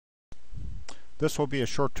This will be a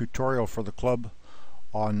short tutorial for the club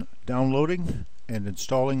on downloading and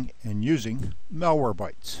installing and using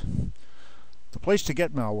Malwarebytes. The place to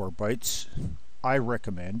get Malwarebytes, I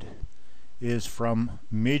recommend, is from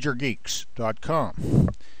MajorGeeks.com.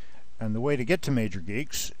 And the way to get to Major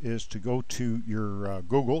is to go to your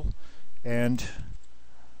Google and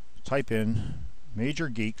type in Major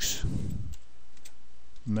Geeks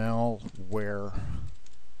Malwarebytes.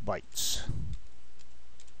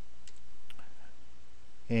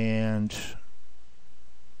 And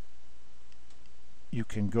you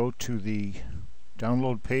can go to the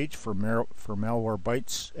download page for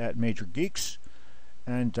Malwarebytes at Major Geeks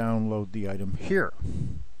and download the item here.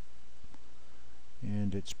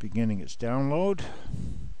 And it's beginning its download.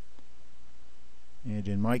 And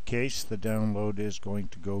in my case, the download is going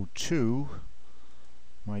to go to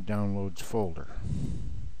my downloads folder.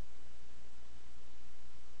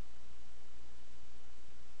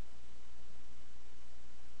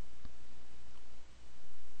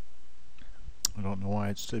 I don't know why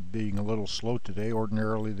it's being a little slow today.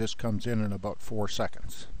 Ordinarily this comes in about 4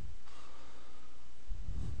 seconds.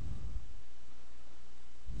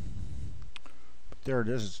 But there it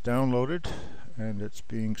is, it's downloaded and it's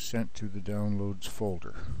being sent to the downloads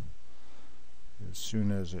folder. As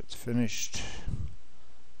soon as it's finished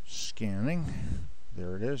scanning,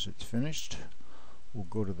 there it is, it's finished. We'll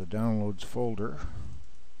go to the downloads folder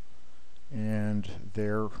and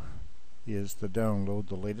there is the download,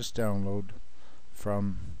 the latest download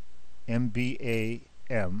from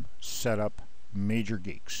MBAM Setup Major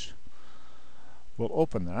Geeks. We'll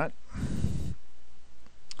open that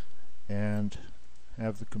and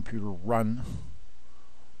have the computer run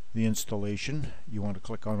the installation. You want to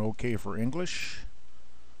click on OK for English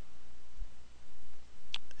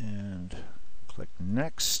and click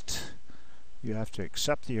Next. You have to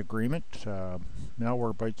accept the agreement.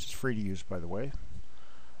 Malwarebytes is free to use, by the way.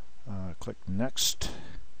 Click Next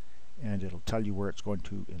and it'll tell you where it's going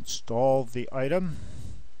to install the item,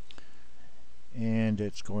 and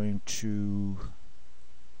it's going to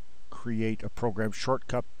create a program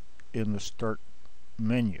shortcut in the Start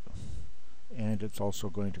menu, and it's also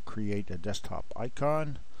going to create a desktop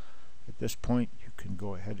icon. At this point you can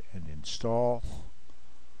go ahead and install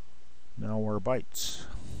Malwarebytes.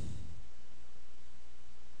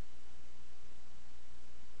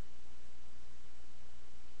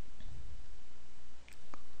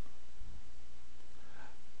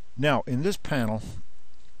 Now, in this panel,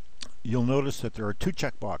 you'll notice that there are two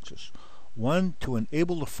checkboxes. One to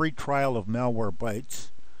enable the free trial of Malwarebytes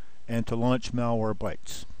and to launch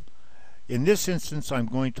Malwarebytes. In this instance, I'm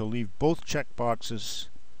going to leave both checkboxes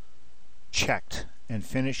checked and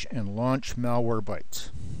finish and launch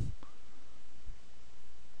Malwarebytes.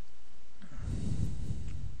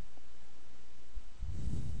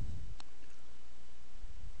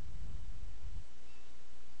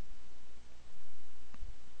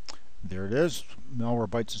 There it is.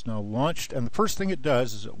 Malwarebytes is now launched, and the first thing it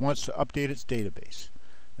does is it wants to update its database,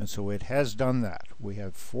 and so it has done that. We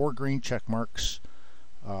have 4 green check marks.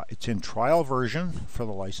 It's in trial version for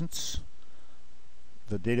the license.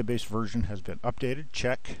 The database version has been updated.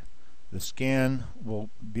 Check. The scan will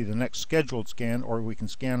be the next scheduled scan, or we can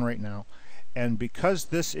scan right now. And because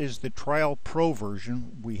this is the trial pro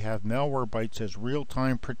version, we have Malwarebytes as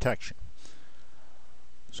real-time protection.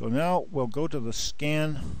 So now we'll go to the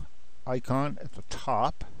scan icon at the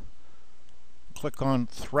top, click on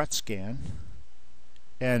Threat Scan,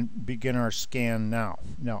 and begin our scan now.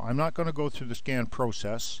 Now, I'm not going to go through the scan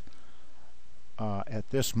process at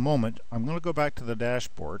this moment. I'm going to go back to the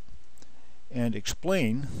dashboard and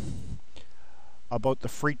explain about the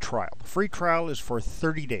free trial. The free trial is for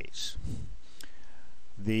 30 days.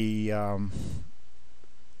 During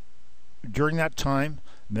that time,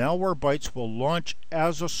 Malwarebytes will launch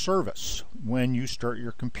as a service when you start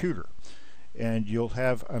your computer, and you'll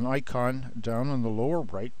have an icon down on the lower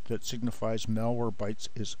right that signifies Malwarebytes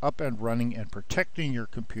is up and running and protecting your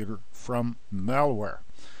computer from malware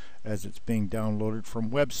as it's being downloaded from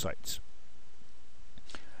websites.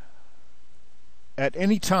 At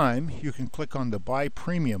any time, you can click on the Buy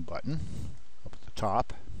Premium button up at the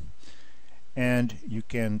top, and you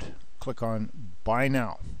can click on Buy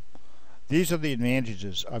Now. These are the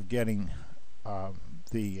advantages of getting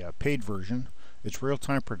the paid version. It's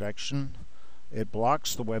real-time protection. It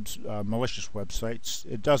blocks the malicious websites.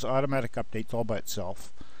 It does automatic updates all by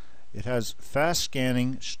itself. It has fast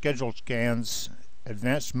scanning, scheduled scans,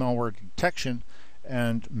 advanced malware detection,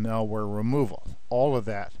 and malware removal. All of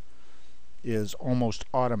that is almost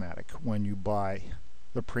automatic when you buy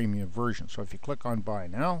the premium version. So if you click on Buy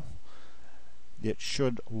Now, it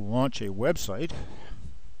should launch a website.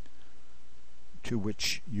 to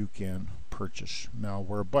which you can purchase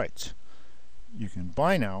Malwarebytes. You can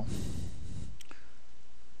buy now,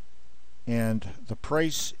 and the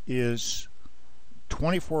price is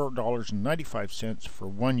 $24.95 for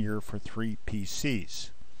 1 year for 3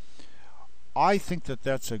 PCs. I think that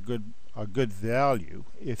that's a good value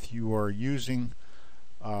if you are using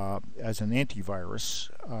as an antivirus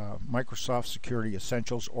Microsoft Security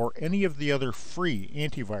Essentials or any of the other free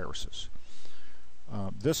antiviruses.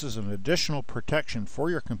 This is an additional protection for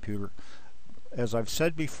your computer. As I've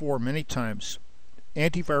said before many times,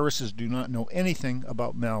 antiviruses do not know anything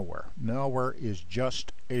about malware. Malware is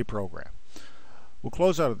just a program. We'll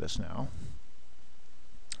close out of this now,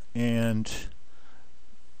 and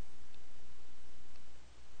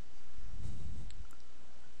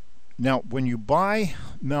now when you buy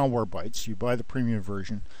Malwarebytes, you buy the premium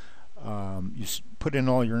version, you put in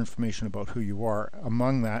all your information about who you are.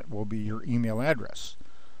 Among that will be your email address.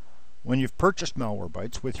 When you've purchased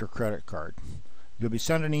Malwarebytes with your credit card, you'll be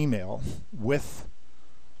sent an email with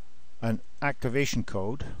an activation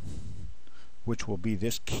code, which will be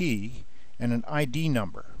this key, and an ID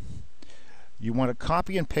number. You want to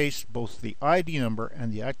copy and paste both the ID number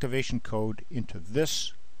and the activation code into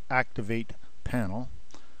this Activate panel.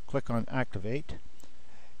 Click on Activate,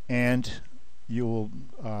 and you will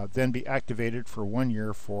then be activated for 1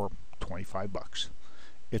 year for $25.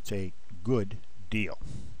 It's a good deal.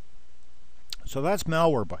 So that's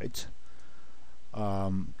Malwarebytes.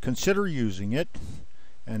 Consider using it,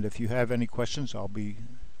 and if you have any questions, I'll be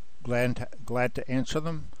glad to answer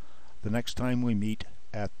them the next time we meet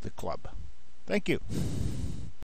at the club. Thank you.